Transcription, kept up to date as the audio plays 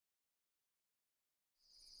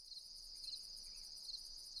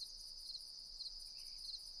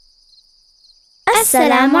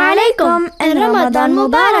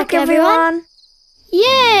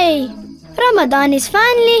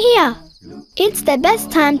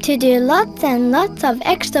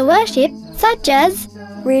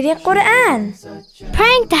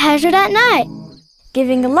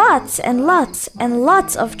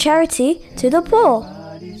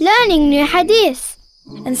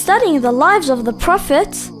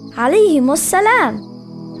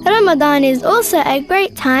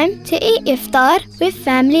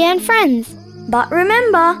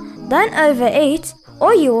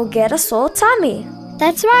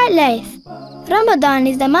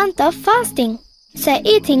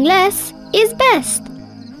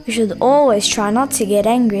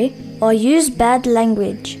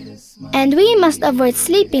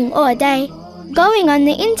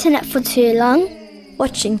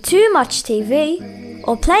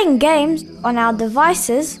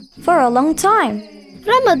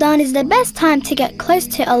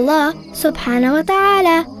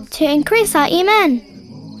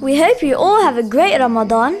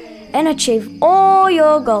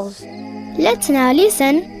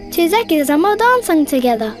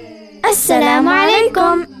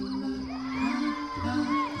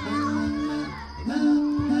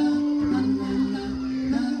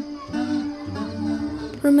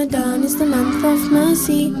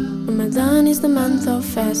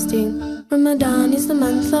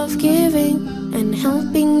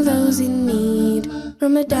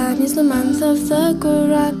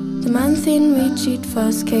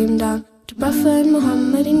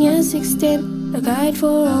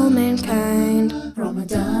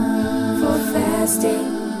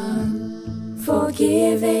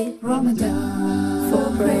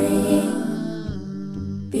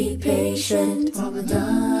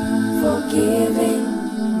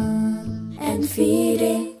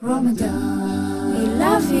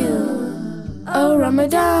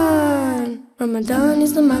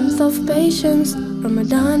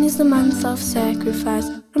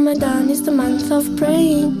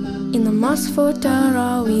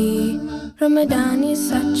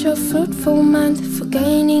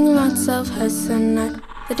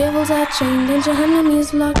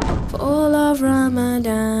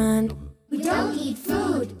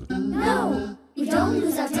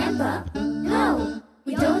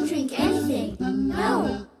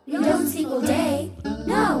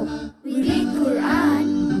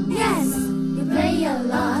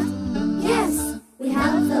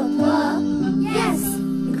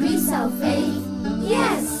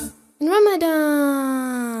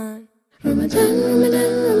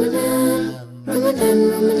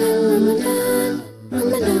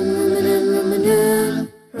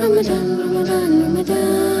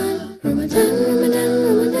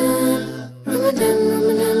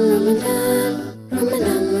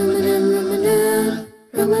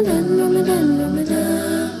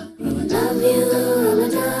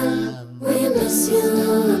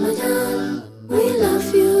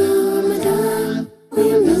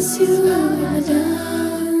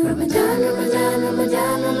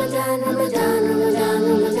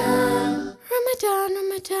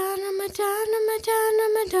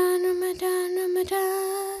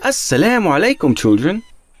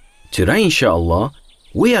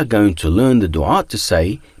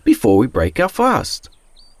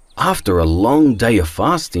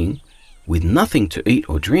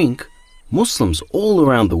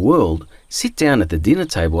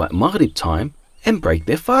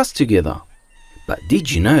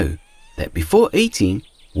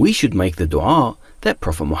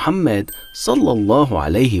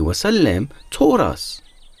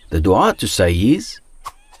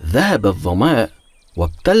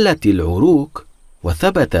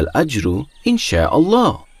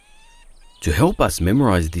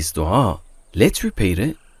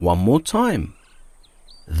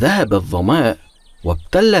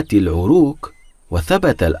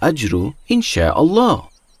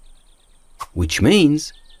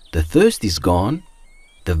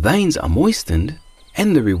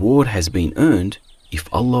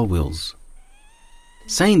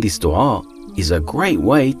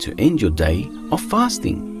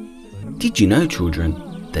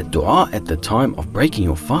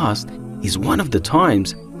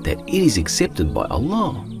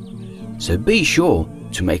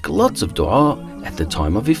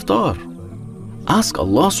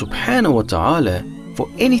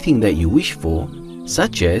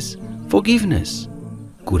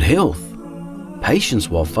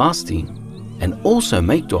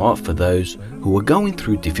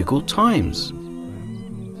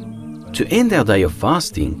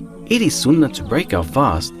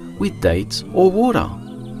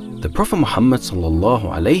The Prophet Muhammad sallallahu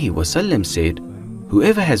alaihi wasallam said,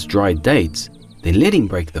 whoever has dried dates, then let him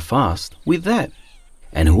break the fast with that.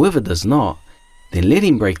 And whoever does not, then let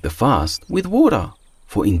him break the fast with water.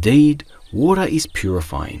 For indeed, water is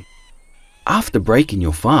purifying. After breaking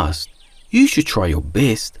your fast, you should try your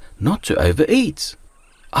best not to overeat.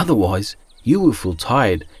 Otherwise, you will feel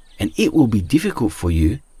tired and it will be difficult for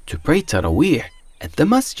you to pray Taraweeh at the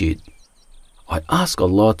masjid. I ask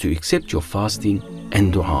Allah to accept your fasting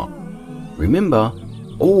and dua. Remember,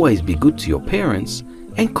 always be good to your parents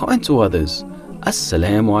and kind to others.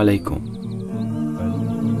 Assalamu alaikum.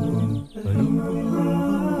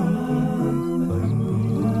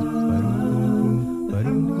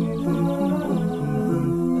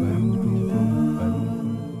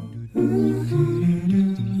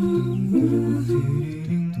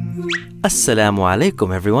 Assalamu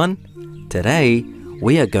alaikum everyone. Today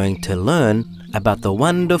we are going to learn about the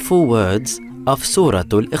wonderful words of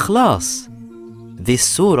Suratul Ikhlas. This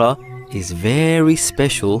surah is very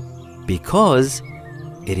special because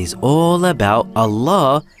it is all about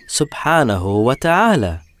Allah subhanahu wa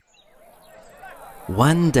ta'ala.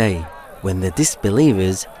 One day when the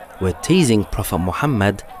disbelievers were teasing Prophet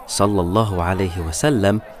Muhammad sallallahu alaihi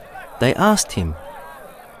wasallam, they asked him,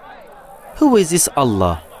 "Who is this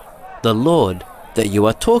Allah, the Lord that you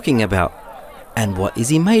are talking about, and what is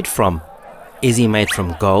he made from? Is he made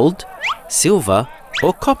from gold, silver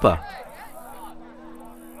or copper?"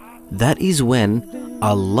 That is when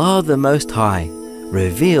Allah the Most High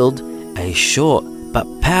revealed a short but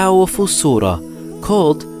powerful surah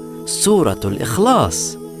called Suratul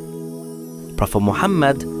Ikhlas. Prophet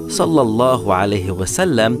Muhammad sallallahu alaihi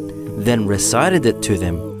wasallam then recited it to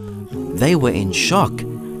them. They were in shock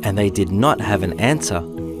and they did not have an answer.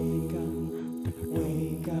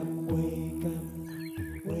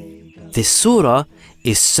 This surah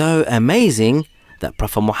is so amazing that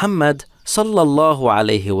Prophet Muhammad sallallahu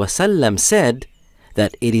alaihi wasallam said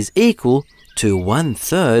that it is equal to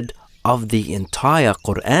 1/3 of the entire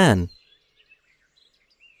Quran.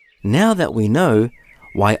 Now that we know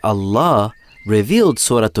why Allah revealed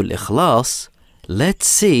Suratul Ikhlas, let's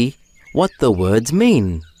see what the words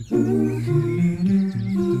mean.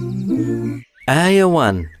 Ayah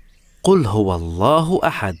 1, قُلْ هُوَ اللَّهُ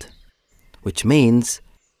أَحَدٌ, which means,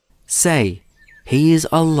 say, He is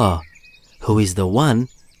Allah, who is the one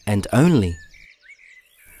and only.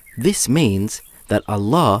 This means that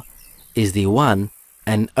Allah is the one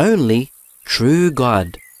and only true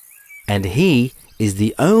God, and He is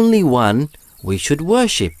the only one we should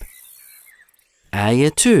worship.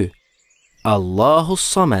 Ayah 2, Allahu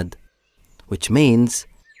Samad, which means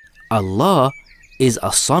Allah is a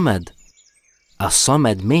Samad. A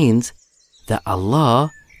Samad means that Allah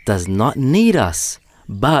does not need us,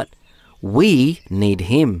 but we need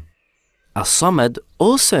Him. A Samad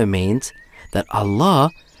also means that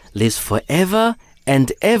Allah lives forever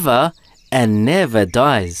and ever and never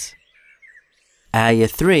dies. Ayah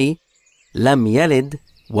 3, Lam yalid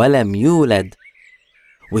wa lam yulad,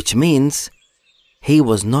 which means He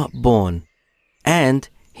was not born and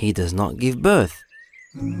He does not give birth.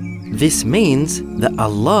 This means that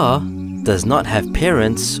Allah does not have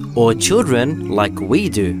parents or children like we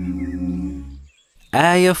do.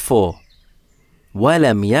 Ayah 4,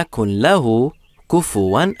 وَلَمْ يَكُنْ لَهُ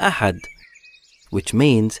كُفُوًا أَحَدٌ, which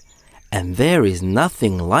means, and there is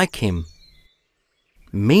nothing like Him.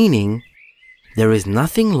 Meaning, there is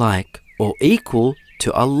nothing like or equal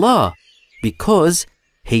to Allah because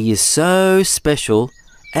He is so special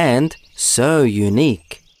and so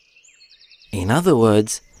unique. In other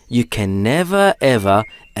words, you can never ever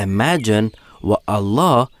imagine what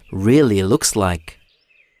Allah really looks like.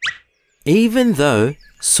 Even though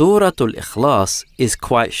Suratul Ikhlas is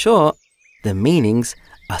quite short, the meanings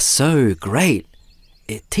are so great.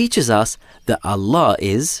 It teaches us that Allah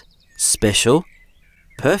is special,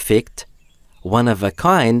 perfect, one of a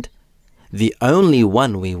kind, the only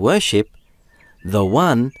one we worship, the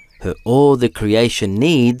one who all the creation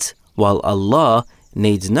needs while Allah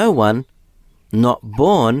needs no one, not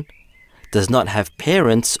born, does not have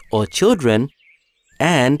parents or children,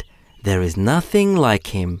 and there is nothing like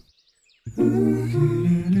Him.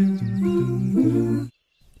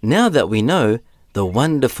 Now that we know the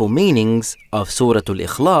wonderful meanings of Suratul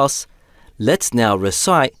Ikhlas, let's now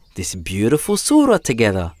recite this beautiful surah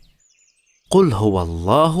together. قُلْ هُوَ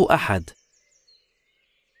اللَّهُ أَحَدٌ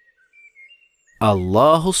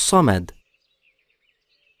اللَّهُ الصَّمَدُ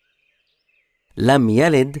لَمْ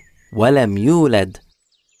يَلِدْ وَلَمْ يُولَدْ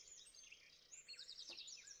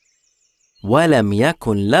وَلَمْ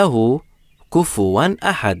يَكُنْ لَهُ كُفُوًا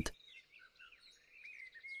أَحَدٌ.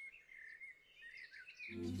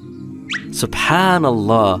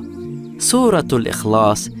 Subhanallah, Suratul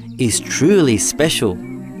Ikhlas is truly special.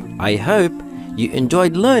 I hope you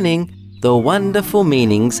enjoyed learning the wonderful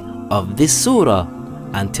meanings of this surah.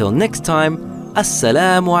 Until next time,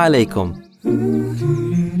 Assalamu alaikum.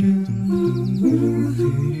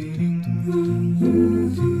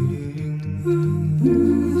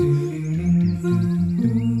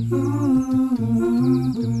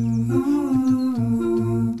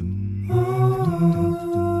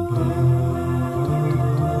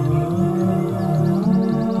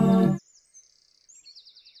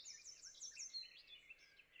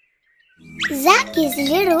 Zaky's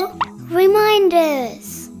little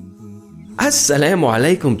reminders. Assalamu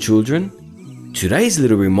alaikum, children. Today's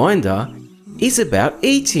little reminder is about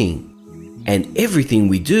eating. And everything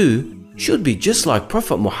we do should be just like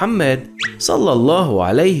Prophet Muhammad sallallahu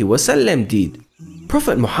alaihi wasallam did.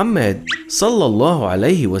 Prophet Muhammad sallallahu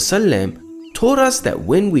alaihi wasallam taught us that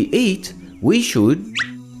when we eat, we should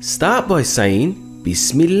start by saying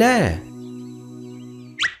Bismillah.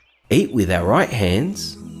 Eat with our right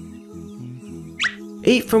hands.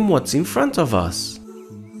 Eat from what's in front of us.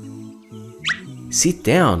 Sit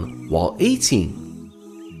down while eating.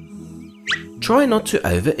 Try not to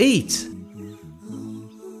overeat.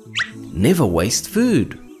 Never waste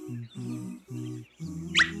food.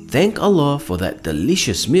 Thank Allah for that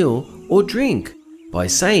delicious meal or drink by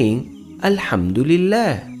saying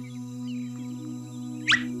Alhamdulillah.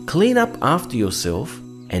 Clean up after yourself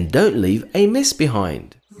and don't leave a mess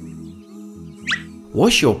behind.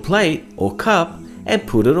 Wash your plate or cup and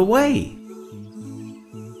put it away.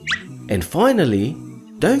 And finally,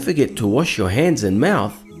 don't forget to wash your hands and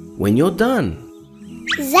mouth when you're done.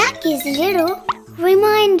 Zaky's little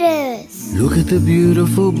reminders. Look at the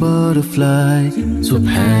beautiful butterfly,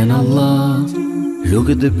 Subhanallah.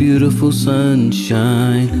 Look at the beautiful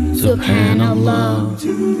sunshine, Subhanallah.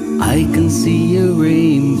 I can see a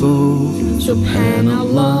rainbow,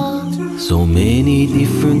 Subhanallah. So many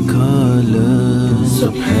different colors,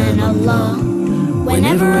 Subhanallah.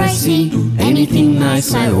 Whenever I see anything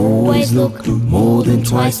nice, I always look more than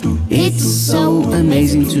twice. It's so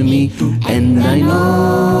amazing to me, and I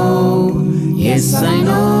know, yes I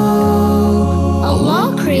know,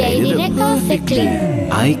 Allah created it perfectly.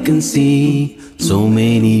 I can see so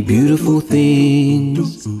many beautiful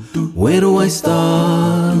things. Where do I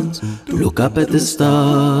start? Look up at the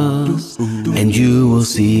stars, and you will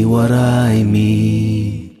see what I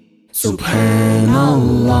mean.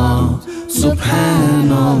 Subhanallah,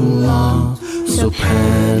 Subhanallah,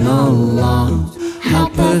 Subhanallah, how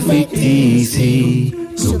perfect is He.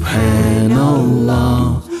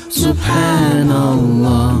 Subhanallah,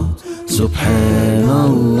 Subhanallah,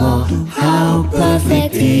 Subhanallah, how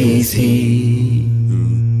perfect is He.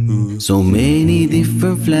 So many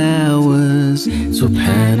different flowers,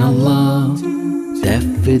 Subhanallah,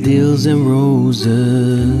 daffodils and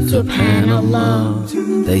roses, Subhanallah,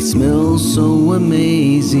 they smell so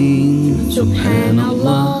amazing,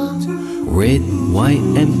 Subhanallah, red, white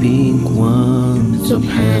and pink ones,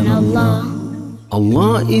 Subhanallah.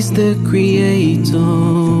 Allah is the creator,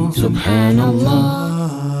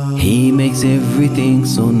 Subhanallah, He makes everything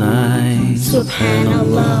so nice,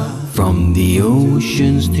 Subhanallah, from the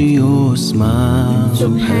oceans to your smile,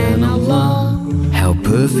 Subhanallah. How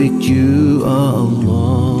perfect you are,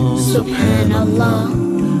 Allah, Subhanallah.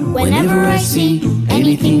 Whenever I see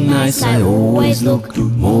anything nice, I always look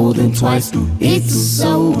more than twice. It's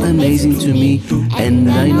so amazing to me,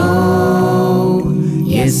 and I know,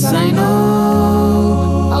 yes I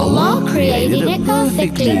know, Allah created it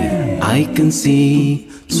perfectly. I can see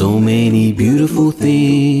so many beautiful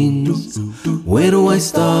things. Where do I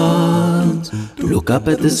start? Look up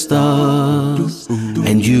at the stars,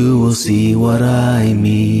 and you will see what I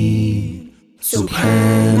mean.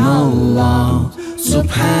 Subhanallah,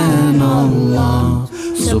 Subhanallah,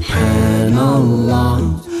 Subhanallah,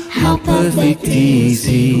 how perfect is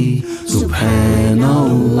He.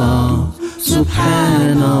 Subhanallah,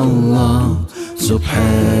 Subhanallah,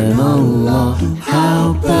 Subhanallah,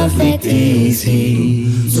 how perfect is He.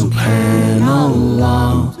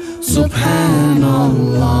 Subhanallah,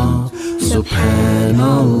 Subhanallah,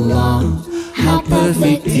 Subhanallah, how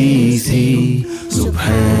perfect is He.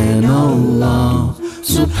 Subhanallah,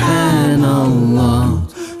 Subhanallah,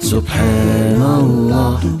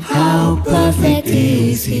 Subhanallah, how perfect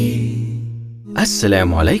is He.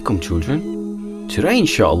 Assalamu alaikum, children. Today,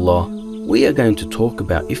 inshallah, we are going to talk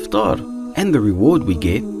about iftar and the reward we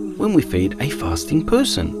get when we feed a fasting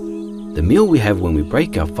person. The meal we have when we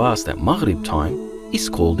break our fast at Maghrib time is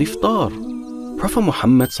called iftar. Prophet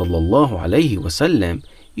Muhammad sallallahu alaihi wasallam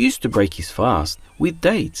used to break his fast with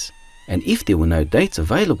dates, and if there were no dates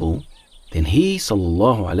available, then he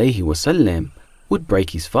sallallahu alayhi wasallam would break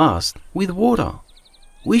his fast with water.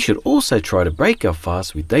 We should also try to break our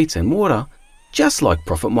fast with dates and water, just like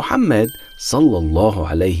Prophet Muhammad sallallahu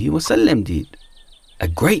alayhi wasallam did. A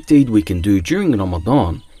great deed we can do during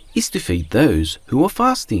Ramadan is to feed those who are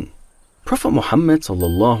fasting. Prophet Muhammad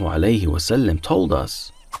sallallahu alayhi wasallam told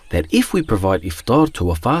us that if we provide iftar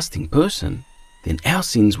to a fasting person, then our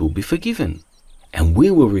sins will be forgiven, and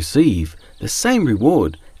we will receive the same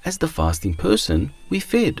reward as the fasting person we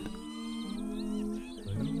fed.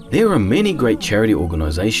 There are many great charity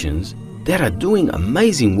organizations that are doing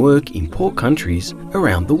amazing work in poor countries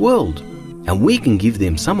around the world, and we can give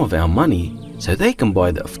them some of our money so they can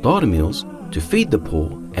buy the iftar meals to feed the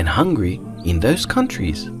poor and hungry in those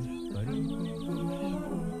countries.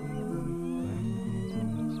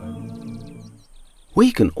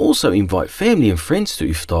 We can also invite family and friends to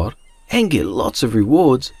iftar and get lots of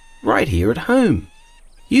rewards right here at home.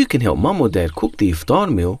 You can help mum or dad cook the iftar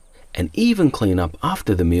meal and even clean up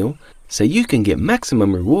after the meal so you can get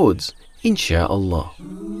maximum rewards, insha'Allah.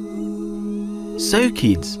 So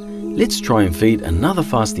kids, let's try and feed another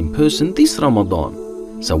fasting person this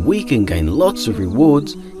Ramadan so we can gain lots of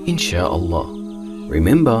rewards, insha'Allah.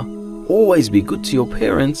 Remember, always be good to your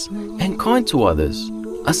parents and kind to others.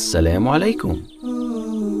 Assalamu alaikum.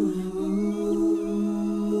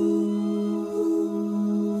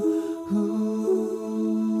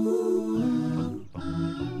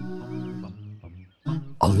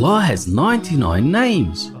 Allah has 99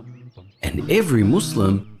 names, and every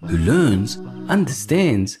Muslim who learns,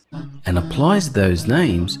 understands, and applies those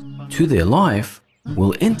names to their life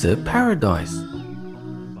will enter paradise.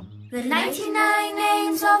 The 99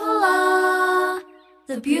 names of Allah,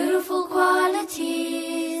 the beautiful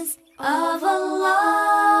qualities of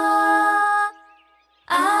Allah,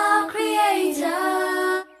 our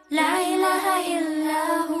Creator, La ilaha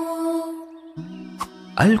illahu.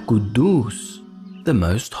 Al-Quddus, the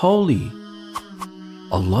Most Holy.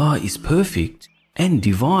 Allah is perfect and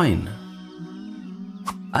divine.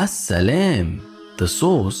 As-Salam, the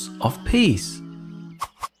source of peace.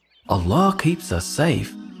 Allah keeps us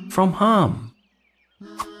safe from harm.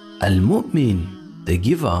 Al-Mu'min, the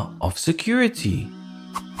giver of security.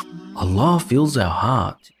 Allah fills our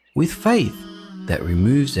heart with faith that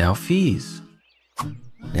removes our fears.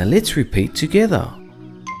 Now let's repeat together.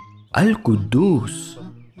 Al-Quddus,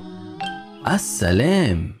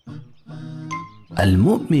 As-Salam,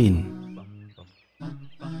 Al-Mu'min.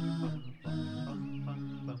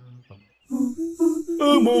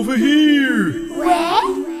 I'm over here. Where?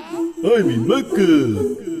 I'm in Mecca,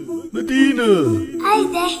 Medina. Hi,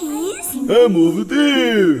 Dahis. I'm over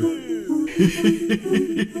there.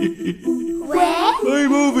 Where?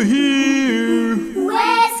 I'm over here.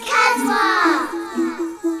 Where's Kazwa?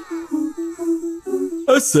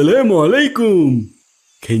 Assalamu alaikum.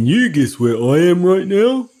 Can you guess where I am right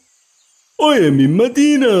now? I am in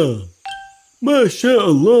Medina.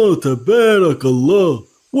 MashaAllah, Tabarakallah.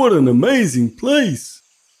 What an amazing place.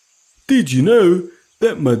 Did you know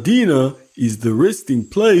that Medina is the resting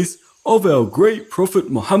place of our great Prophet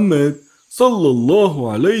Muhammad sallallahu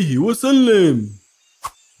alayhi wasallam?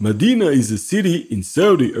 Medina is a city in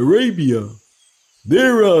Saudi Arabia.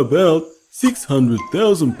 There are about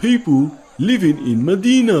 600,000 people living in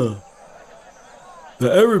Medina.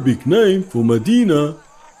 The Arabic name for Medina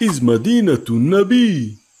is Madinatun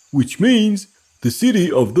Nabi, which means the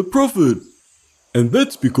city of the Prophet. And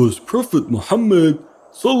that's because Prophet Muhammad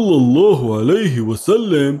sallallahu alayhi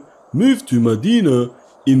wasallam moved to Medina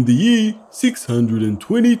in the year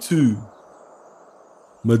 622.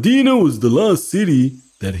 Medina was the last city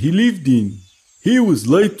that he lived in. He was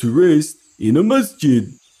laid to rest in a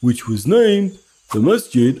masjid, which was named the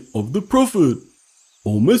Masjid of the Prophet,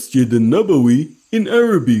 or Masjid al-Nabawi in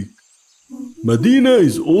Arabic. Medina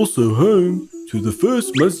is also home to the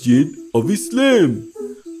first masjid of Islam,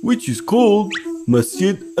 which is called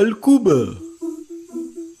Masjid al-Quba.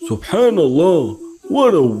 Subhanallah,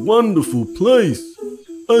 what a wonderful place.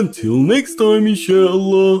 Until next time,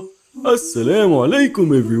 insha'Allah. Assalamu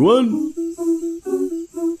alaikum, everyone.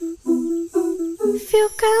 If you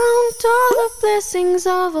count all the blessings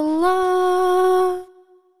of Allah.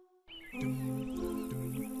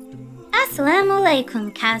 Assalamu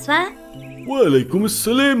alaikum, Kazwa. Wa alaikum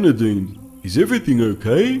assalam, Nadine. Is everything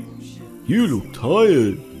okay? You look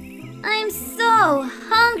tired. I'm so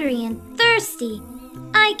hungry and thirsty.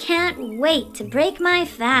 I can't wait to break my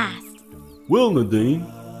fast. Well, Nadine,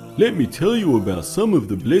 let me tell you about some of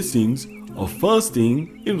the blessings of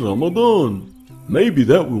fasting in Ramadan. Maybe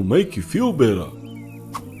that will make you feel better.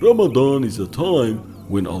 Ramadan is a time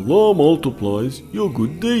when Allah multiplies your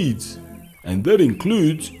good deeds. and that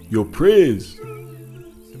includes your prayers.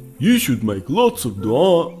 You should make lots of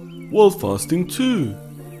dua while fasting too,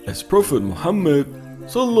 as Prophet Muhammad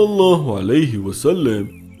sallallahu alaihi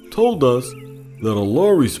wasallam told us that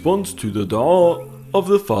Allah responds to the dua of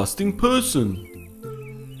the fasting person.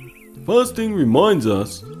 Fasting reminds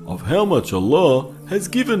us of how much Allah has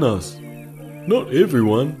given us. Not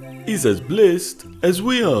everyone is as blessed as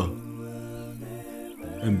we are.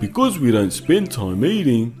 And because we don't spend time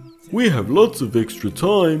eating, we have lots of extra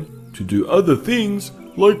time to do other things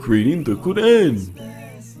like reading the Quran.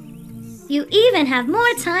 You even have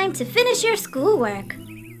more time to finish your schoolwork,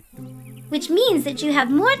 which means that you have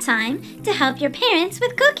more time to help your parents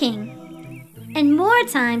with cooking, and more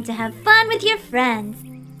time to have fun with your friends.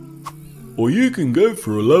 Or you can go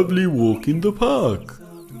for a lovely walk in the park.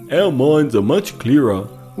 Our minds are much clearer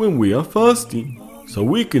when we are fasting, so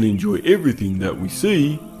we can enjoy everything that we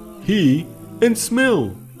see, hear, and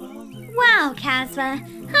smell. Wow, Kasva,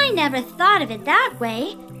 I never thought of it that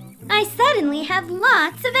way. I suddenly have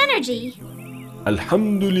lots of energy.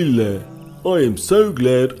 Alhamdulillah, I am so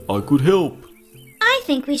glad I could help. I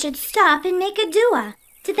think we should stop and make a dua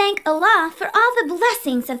to thank Allah for all the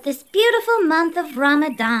blessings of this beautiful month of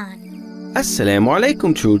Ramadan. Assalamu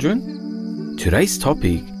alaikum, children. Today's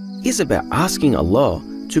topic is about asking Allah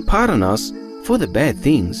to pardon us for the bad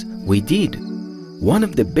things we did. One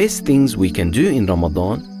of the best things we can do in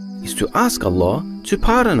Ramadan is to ask Allah to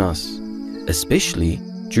pardon us, especially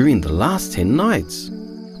during the last 10 nights.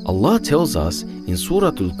 Allah tells us in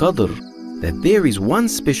Surah Al-Qadr that there is one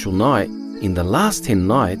special night in the last 10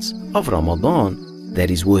 nights of Ramadan that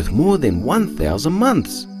is worth more than 1,000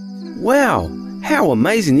 months. Wow, how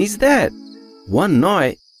amazing is that? One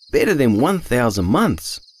night better than 1,000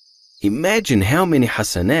 months. Imagine how many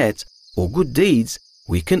hasanat or good deeds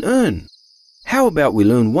we can earn. How about we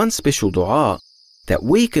learn one special dua that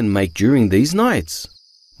we can make during these nights?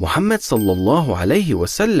 Muhammad sallallahu alayhi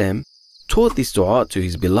wasallam taught this dua to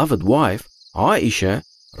his beloved wife Aisha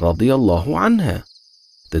radiyallahu anha.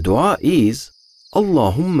 The dua is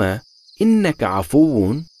Allahumma innaka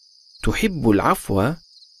afuwun tuhibbul afwa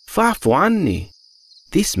fa'fu anni.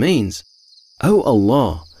 This means, O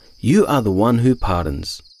Allah, you are the one who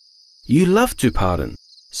pardons. You love to pardon,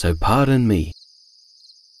 so pardon me.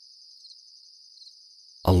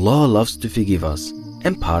 Allah loves to forgive us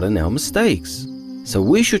and pardon our mistakes. So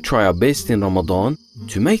we should try our best in Ramadan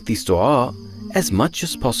to make this dua as much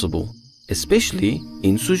as possible, especially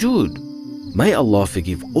in sujood. May Allah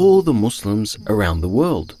forgive all the Muslims around the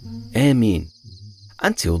world. Ameen.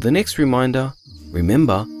 Until the next reminder,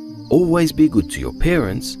 remember, always be good to your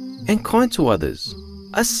parents and kind to others.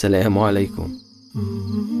 Assalamu alaikum.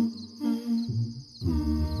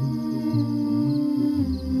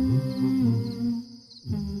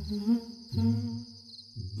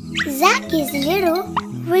 Zaky's little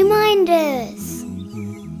reminders.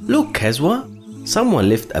 Look, Kazwa, someone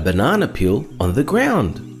left a banana peel on the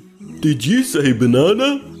ground. Did you say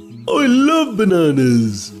banana? I love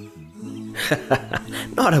bananas.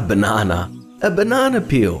 Not a banana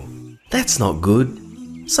peel. That's not good.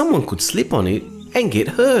 Someone could slip on it and get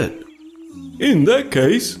hurt. In that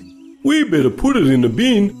case, we better put it in a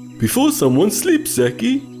bin before someone slips,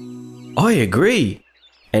 Zaky. I agree.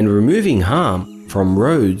 And removing harm from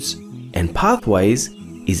roads and pathways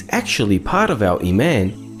is actually part of our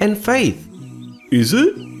Iman and faith. Is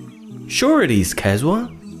it? Sure it is, Kazwa.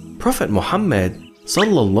 Prophet Muhammad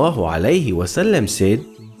sallallahu alayhi wasallam said,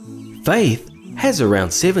 faith has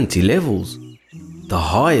around 70 levels. The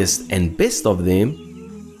highest and best of them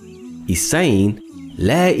is saying,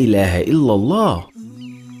 La ilaha illallah.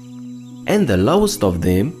 And the lowest of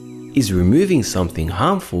them is removing something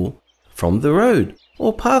harmful from the road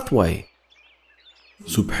or pathway.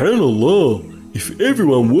 Subhanallah, if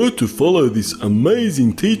everyone were to follow this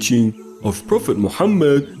amazing teaching of Prophet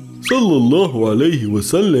Muhammad sallallahu alayhi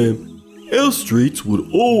wasallam, our streets would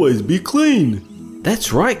always be clean.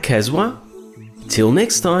 That's right, Kazwa. Till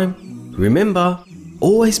next time, remember,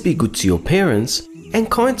 always be good to your parents and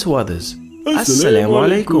kind to others. Assalamu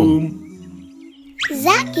alaikum.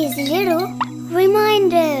 Zaky's little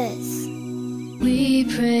reminders. We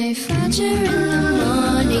pray Fajr in the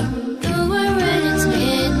morning, Dhuhr when it's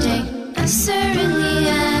midday, Asr in the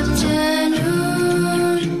afternoon,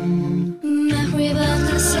 Maghrib at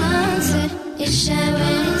the sunset, Isha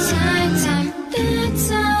when it's nighttime.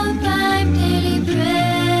 That's our five daily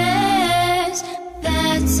prayers.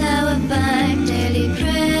 That's our five daily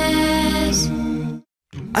prayers.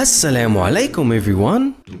 Assalamu alaikum,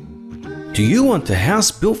 everyone. Do you want a house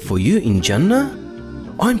built for you in Jannah?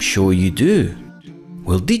 I'm sure you do.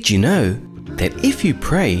 Well, did you know that if you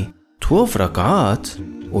pray 12 rak'at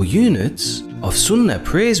or units of Sunnah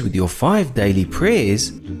prayers with your 5 daily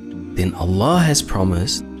prayers, then Allah has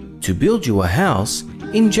promised to build you a house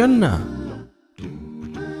in Jannah.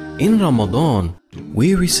 In Ramadan,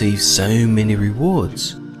 we receive so many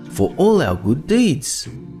rewards for all our good deeds.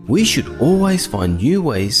 We should always find new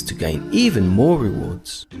ways to gain even more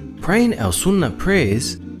rewards. Praying our Sunnah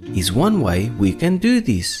prayers is one way we can do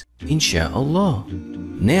this, insha'Allah.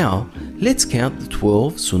 Now, let's count the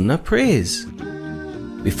 12 Sunnah prayers.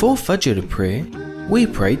 Before Fajr prayer, we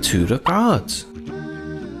pray 2 rak'ats.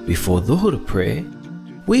 Before Dhuhr prayer,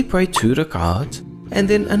 we pray 2 rak'at and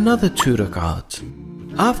then another 2 rak'at.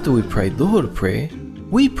 After we pray Dhuhr prayer,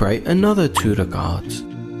 we pray another 2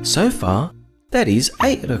 rak'at. So far, that is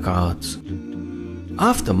 8 rak'ats.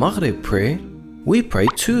 After Maghrib prayer, we pray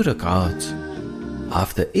 2 rak'at.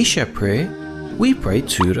 After Isha prayer, we pray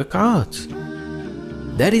 2 rak'at.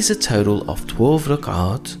 That is a total of 12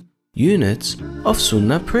 rak'at, units of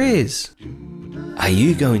Sunnah prayers. Are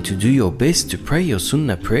you going to do your best to pray your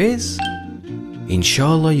Sunnah prayers?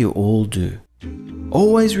 Inshallah you all do.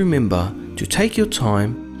 Always remember to take your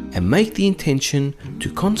time and make the intention to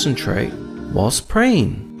concentrate whilst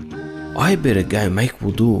praying. I better go make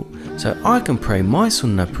wudu so I can pray my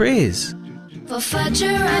Sunnah prayers. For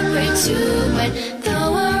Fajr I pray 2, and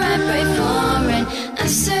Dhuhr I pray 4, and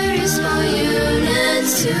Asr is for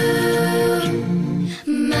units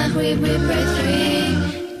 2. Maghrib we pray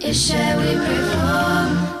 3, Isha we pray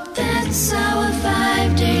 4. That's our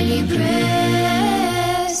 5 daily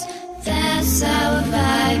prayers. That's our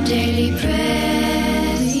 5 daily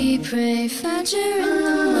prayers. We pray Fajr in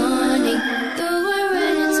the morning, Dhuhr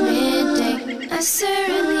when it's midday, Asr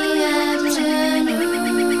in the afternoon,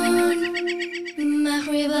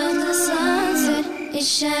 Maghrib at the sunset,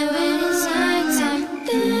 Isha when it's nighttime.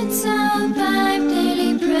 That's our 5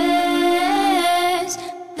 daily prayers.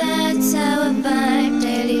 That's our 5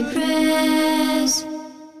 daily prayers.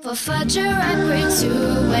 For Fajr I pray 2,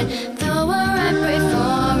 and Dhuhr I pray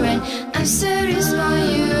 4, and Asr is for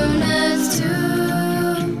units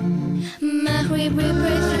 2. Maghrib we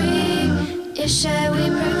pray 3, Isha we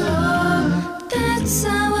pray 4. That's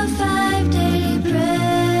our 5 daily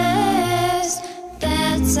prayers.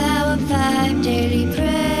 That's our 5 daily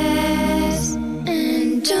prayers.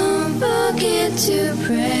 And don't forget to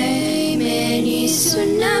pray many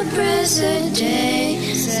Sunnah prayers a day.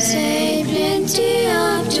 Say plenty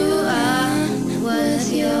of dua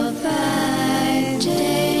with your 5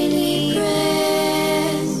 daily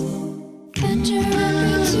prayers. Fajr I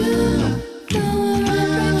pray 2, Dhuhr I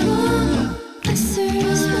pray 4, Asr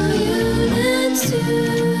is for units 2.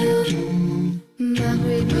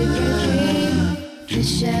 Maghrib we pray 3,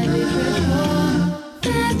 Isha we pray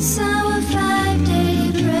 4. That's our 5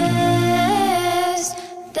 daily prayers.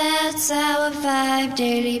 That's our 5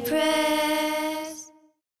 daily prayers.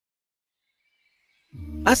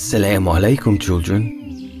 Assalamu alaikum children.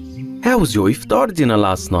 How was your iftar dinner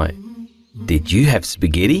last night? Did you have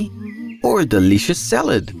spaghetti or a delicious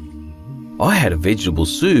salad? I had a vegetable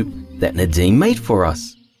soup that Nadeem made for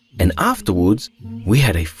us, and afterwards we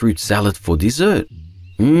had a fruit salad for dessert.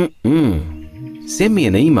 Send me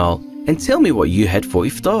an email and tell me what you had for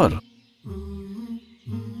iftar.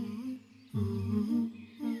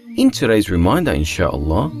 In today's reminder,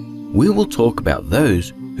 inshallah, we will talk about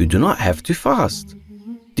those who do not have to fast.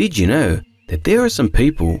 Did you know that there are some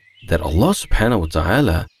people that Allah subhanahu wa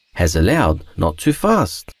ta'ala has allowed not to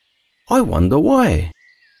fast? I wonder why.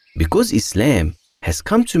 Because Islam has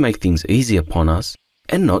come to make things easy upon us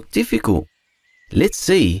and not difficult. Let's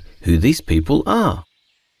see who these people are.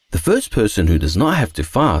 The first person who does not have to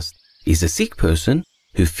fast is a sick person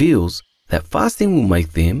who feels that fasting will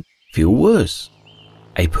make them feel worse.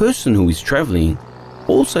 A person who is traveling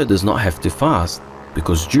also does not have to fast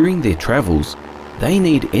because during their travels they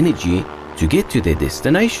need energy to get to their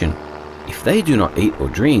destination. If they do not eat or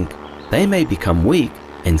drink, they may become weak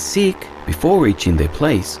and sick before reaching their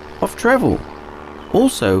place of travel.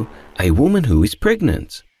 Also, a woman who is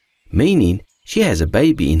pregnant, meaning she has a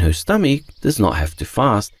baby in her stomach, does not have to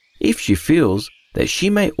fast if she feels that she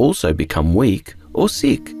may also become weak or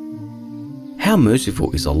sick. How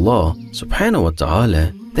merciful is Allah subhanahu wa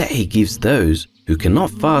ta'ala that He gives those who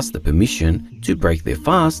cannot fast the permission to break their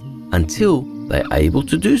fast until they are able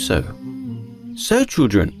to do so. So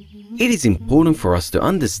children, it is important for us to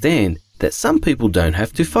understand that some people don't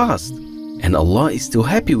have to fast and Allah is still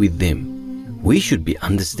happy with them. We should be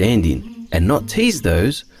understanding and not tease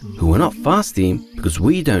those who are not fasting because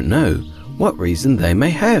we don't know what reason they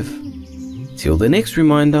may have. Till the next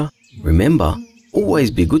reminder, remember,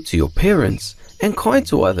 always be good to your parents and kind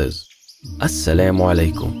to others. Assalamu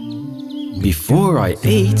alaikum. Before I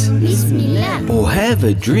eat Bismillah. or have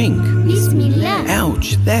a drink. Bismillah.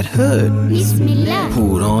 Ouch, that hurt. Bismillah.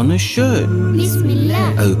 Put on a shirt.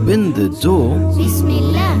 Bismillah. Open the door.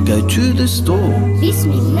 Bismillah. Go to the store.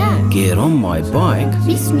 Bismillah. Get on my bike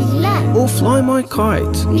Bismillah. or fly my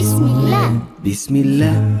kite. Bismillah.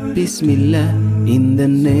 Bismillah, Bismillah, in the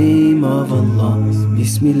name of Allah.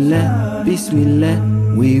 Bismillah, Bismillah,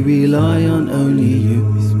 we rely on only you.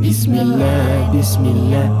 Bismillah,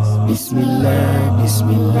 Bismillah, Bismillah,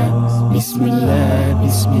 Bismillah, Bismillah,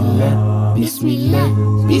 Bismillah, Bismillah,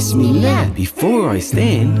 Bismillah. Before I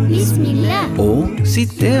stand Bismillah. or sit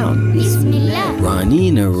down, Bismillah.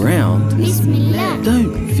 running around, Bismillah.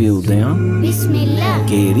 don't feel down. Bismillah.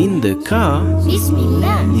 Get in the car,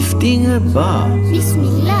 Bismillah. lifting a bar.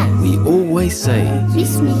 Bismillah. We always say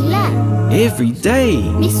Bismillah. every day.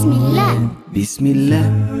 Bismillah.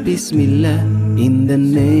 Bismillah, Bismillah, in the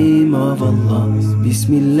name of Allah.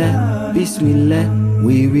 Bismillah, Bismillah,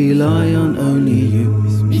 we rely on only you.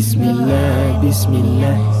 Bismillah,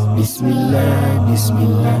 Bismillah, Bismillah,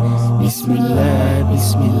 Bismillah, Bismillah,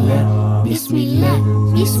 Bismillah, Bismillah,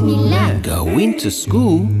 Bismillah. Go into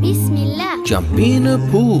school, Bismillah. jump in a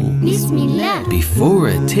pool. Bismillah. Before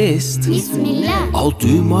a test, Bismillah. I'll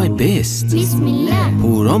do my best. Bismillah.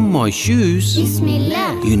 Put on my shoes,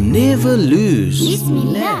 Bismillah. you never lose.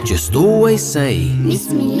 Bismillah. Just always say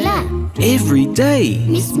Bismillah. every day.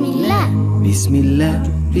 Bismillah. Bismillah,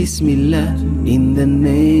 Bismillah, in the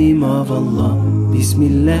name of Allah.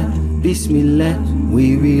 Bismillah, Bismillah,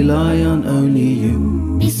 we rely on only you.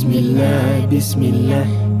 Bismillah, Bismillah,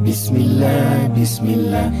 Bismillah,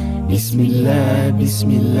 Bismillah, Bismillah,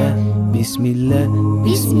 Bismillah, Bismillah,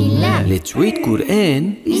 Bismillah. Let's read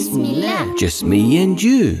Quran, Bismillah. just me and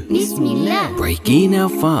you. Bismillah. Break in our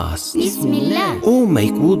fast, Bismillah. or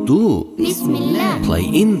make wudu. Bismillah. Play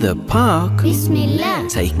in the park, Bismillah.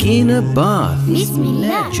 take in a bath.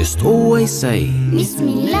 Bismillah. Just always say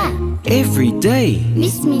Bismillah. every day.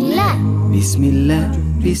 Bismillah. Bismillah,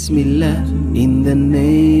 Bismillah, in the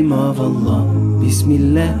name of Allah.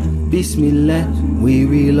 Bismillah, Bismillah, we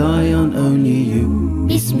rely on only you.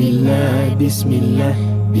 Bismillah, Bismillah,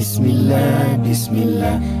 Bismillah,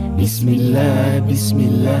 Bismillah, Bismillah,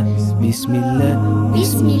 Bismillah, Bismillah,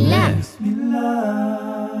 Bismillah.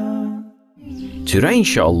 Today,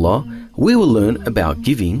 inshallah, we will learn about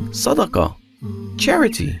giving sadaqah,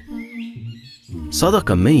 charity.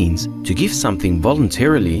 Sadaqah means to give something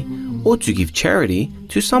voluntarily or to give charity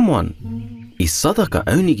to someone. Is sadaqah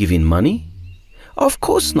only giving money? Of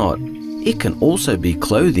course not. It can also be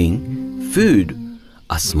clothing, food,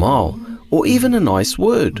 a smile, or even a nice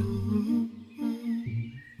word.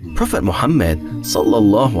 Prophet Muhammad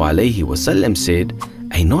sallallahu alaihi wasallam said,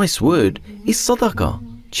 a nice word is sadaqah,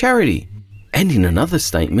 charity. And in another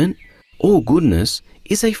statement, all goodness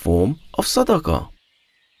is a form of sadaqah.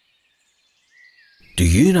 Do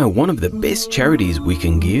you know one of the best charities we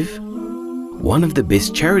can give? One of the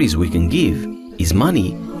best charities we can give is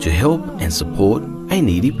money to help and support a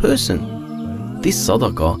needy person. This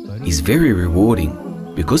sadaqah is very rewarding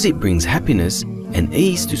because it brings happiness and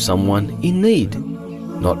ease to someone in need.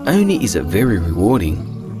 Not only is it very rewarding,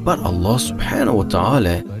 but Allah subhanahu wa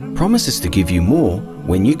ta'ala promises to give you more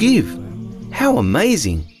when you give. How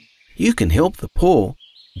amazing! You can help the poor,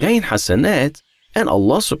 gain hasanat, and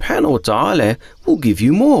Allah subhanahu wa ta'ala will give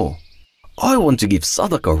you more. I want to give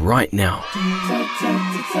sadaqah right now.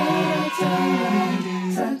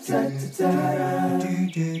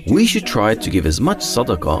 We should try to give as much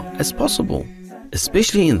sadaqah as possible,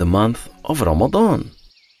 especially in the month of Ramadan.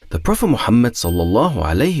 The Prophet Muhammad sallallahu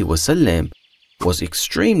alaihi wasallam was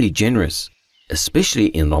extremely generous, especially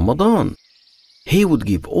in Ramadan. He would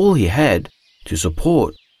give all he had to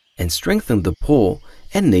support and strengthen the poor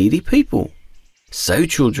and needy people. So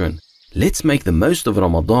children, let's make the most of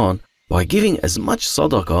Ramadan by giving as much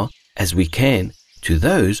sadaqah as we can to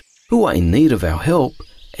those who are in need of our help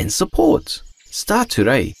and support. Start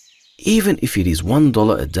today, even if it is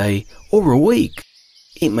 $1 a day or a week.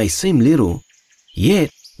 It may seem little, yet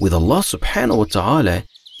with Allah subhanahu wa ta'ala,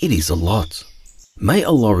 it is a lot. May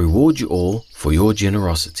Allah reward you all for your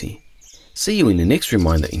generosity. See you in the next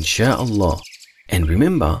reminder, insha'Allah. And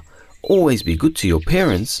remember, always be good to your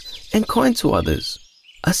parents and kind to others.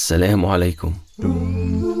 Assalamu alaikum.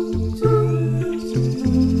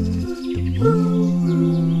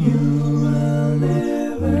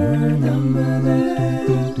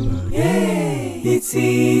 It's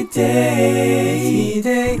E-Day, it's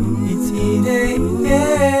E-Day, it's E-Day,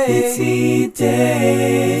 yeah. It's Eid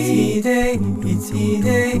day. It's Eid day. It's Eid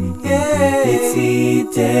day. Yeah, it's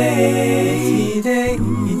Eid day. It's Eid day.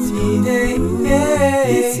 It's Eid day.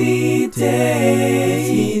 Yeah, it's Eid day.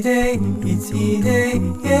 It's Eid day. It's Eid day.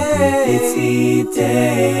 Yeah, it's Eid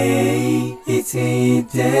day. It's Eid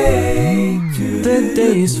day. The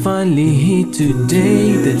day is finally here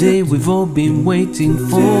today, the day we've all been waiting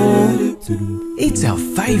for. It's our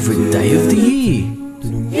favorite day of the year.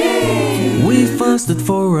 We fasted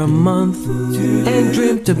for a month and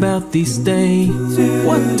dreamt about this day.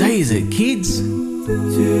 What day is it, kids?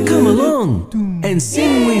 Come along and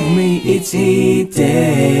sing with me. It's Eid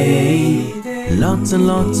day. Lots and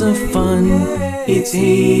lots of fun. It's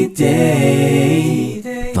Eid day.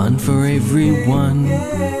 Fun for everyone.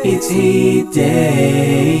 It's Eid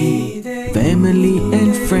day. Family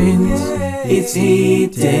and friends. It's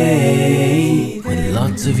Eid day. With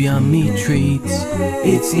lots of yummy treats.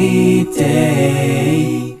 It's Eid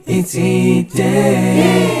day. It's Eid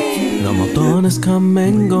day. Ramadan has come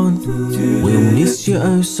and gone. We'll miss you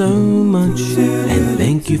oh so much. And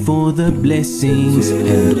thank you for the blessings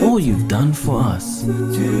and all you've done for us.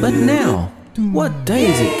 But now, what day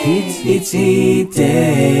is it, kids? It's Eid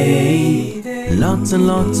day. Lots and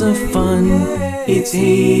lots of fun. It's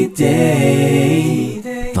Eid day.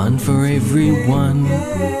 Fun for everyone.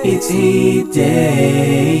 It's Eid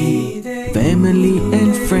day. Family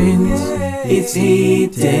and friends. It's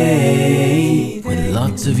Eid day. With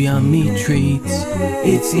lots of yummy treats.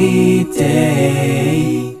 It's Eid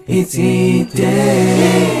day. It's Eid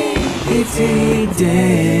day. It's Eid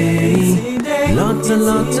day. Lots and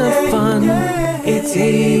lots of fun. It's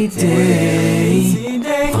Eid day.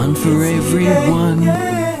 Fun for everyone.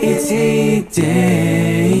 It's Eid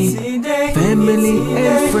day. Family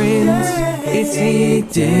and friends. It's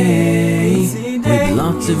Eid day. With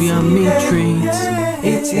lots of yummy treats.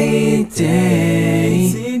 It's Eid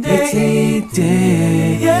day. It's Eid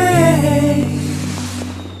day.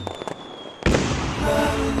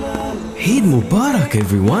 Eid Mubarak,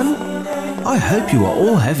 everyone. I hope you are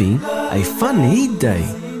all having a fun Eid day.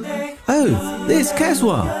 Oh, there's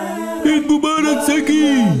Kazwa. Eid Mubarak,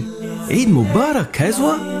 Zaky. Eid Mubarak,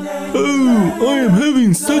 Kazwa. Oh, I am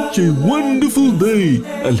having such a wonderful day.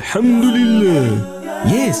 Alhamdulillah.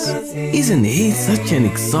 Yes, isn't it such an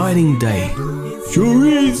exciting day? Sure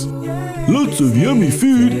is. Lots of yummy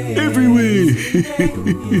food everywhere.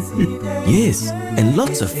 Yes, and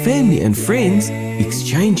lots of family and friends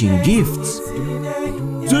exchanging gifts.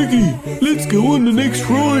 Zaky, let's go on the next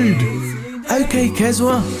ride. Okay,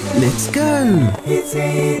 Kazwa, let's go. It's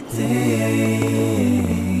Eid day.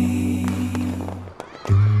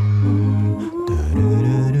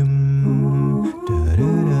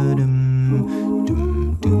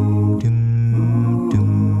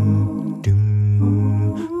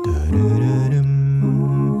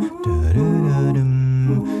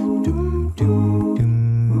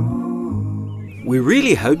 We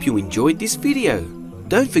really hope you enjoyed this video.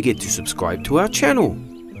 Don't forget to subscribe to our channel.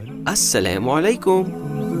 Assalamu alaikum.